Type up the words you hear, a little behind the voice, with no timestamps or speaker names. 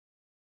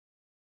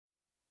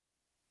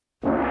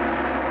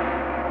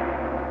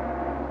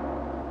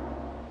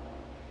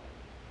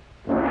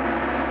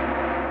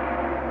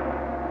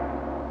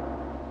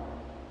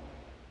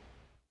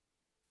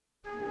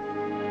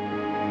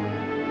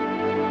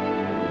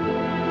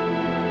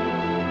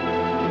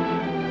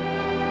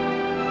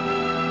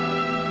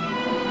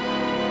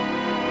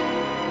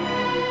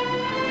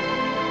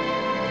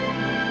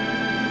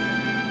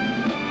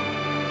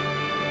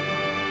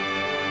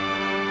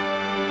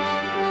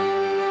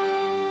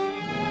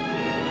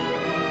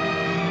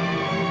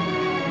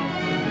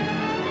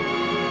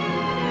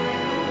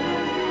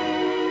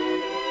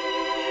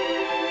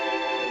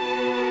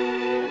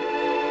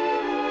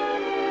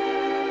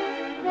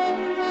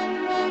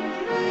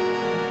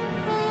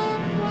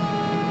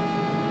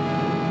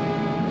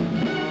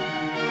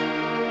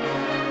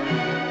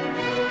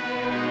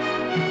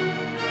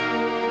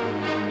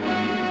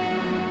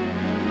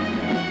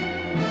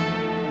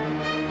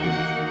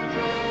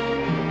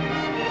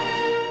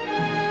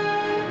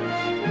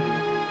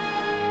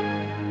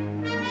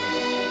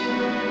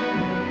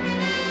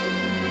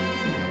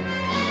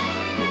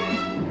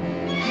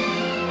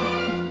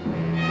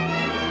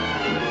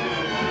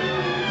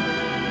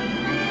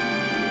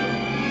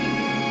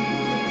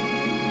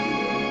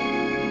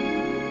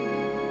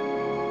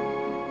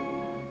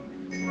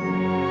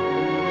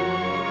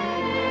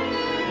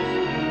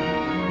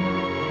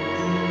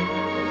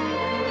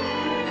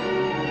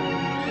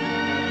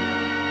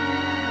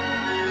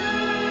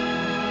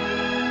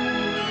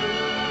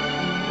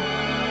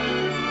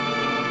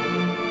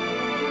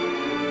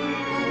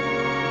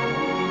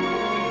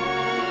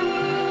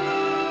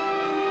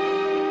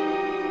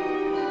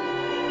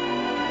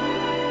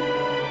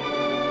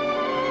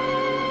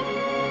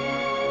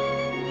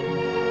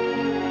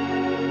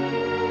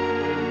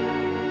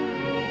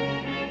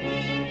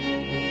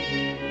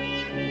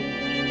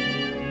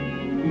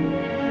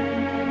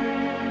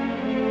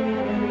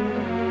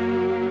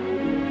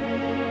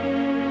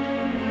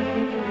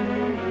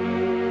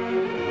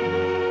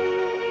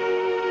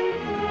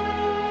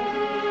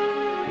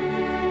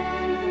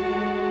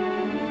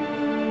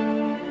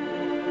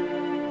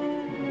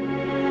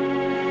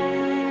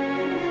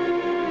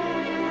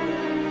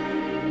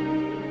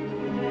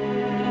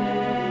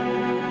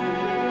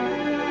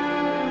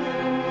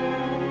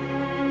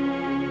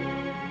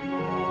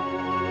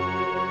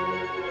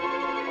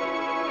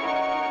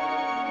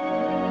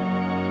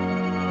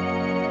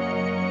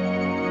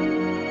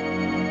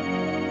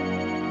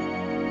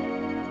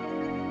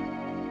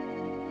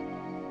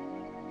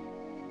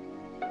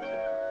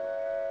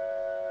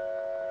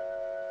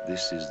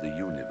This is the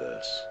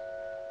universe.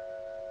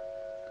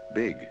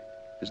 Big,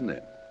 isn't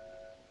it?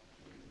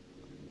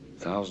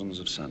 Thousands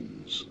of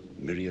suns,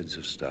 myriads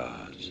of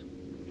stars,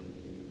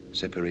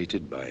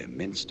 separated by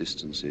immense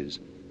distances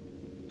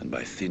and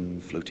by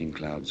thin floating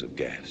clouds of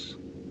gas.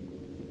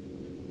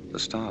 The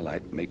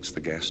starlight makes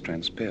the gas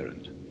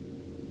transparent,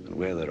 and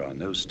where there are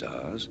no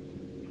stars,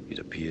 it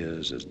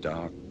appears as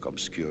dark,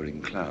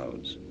 obscuring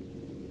clouds,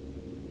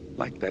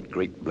 like that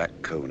great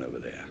black cone over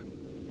there.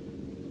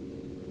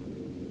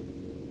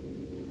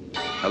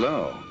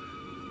 Hello,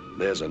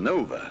 there's a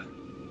nova.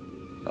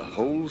 A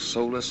whole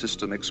solar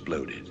system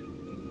exploded.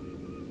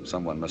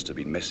 Someone must have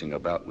been messing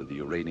about with the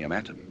uranium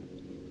atom.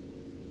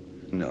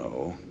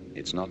 No,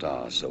 it's not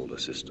our solar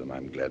system,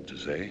 I'm glad to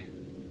say.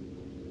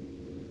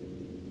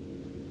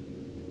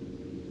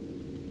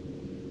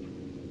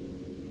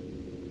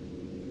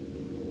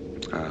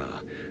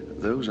 Ah,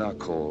 those are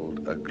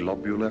called a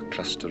globular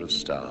cluster of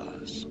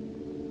stars.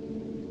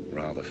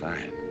 Rather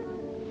fine.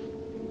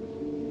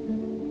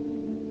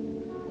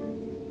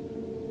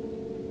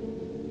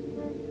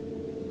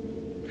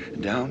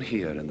 Down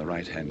here in the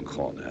right-hand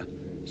corner,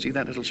 see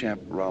that little chap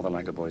rather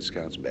like a Boy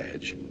Scout's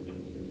badge?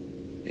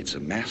 It's a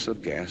mass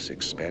of gas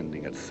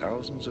expanding at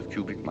thousands of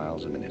cubic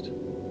miles a minute.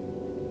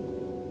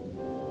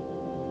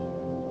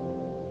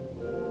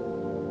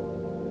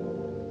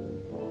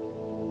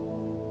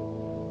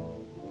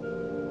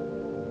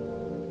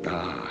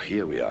 Ah,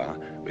 here we are.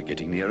 We're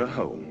getting nearer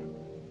home.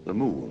 The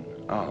moon,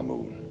 our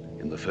moon,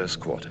 in the first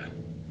quarter.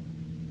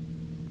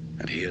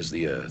 And here's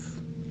the Earth,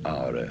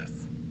 our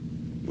Earth,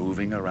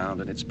 moving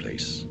around in its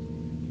place,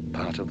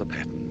 part of the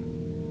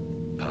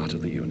pattern, part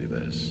of the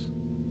universe.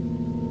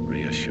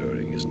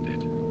 Reassuring, isn't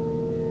it?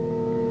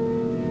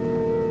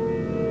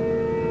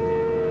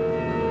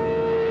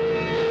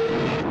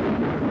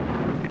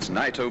 It's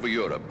night over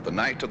Europe, the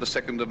night of the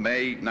 2nd of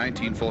May,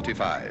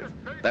 1945.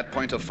 That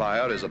point of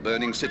fire is a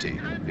burning city.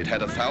 It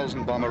had a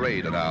 1,000-bomber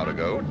raid an hour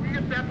ago.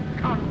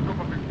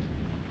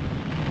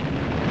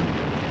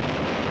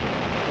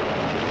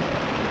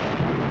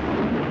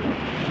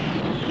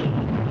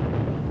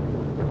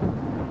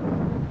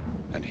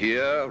 And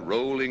here,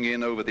 rolling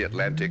in over the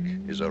Atlantic,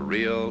 is a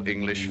real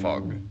English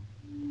fog.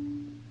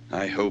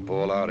 I hope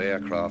all our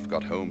aircraft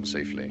got home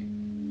safely.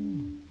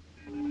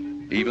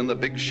 Even the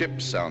big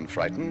ships sound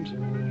frightened.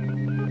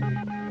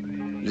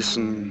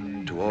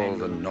 Listen to all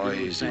the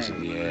noises in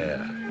the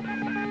air.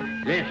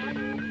 This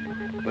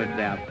was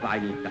their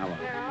Eiffel Tower.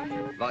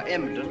 War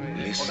Emden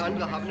Listen. und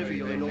andere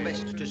Hafenführer in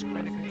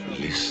Nordwesttyskland.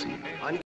 Listen.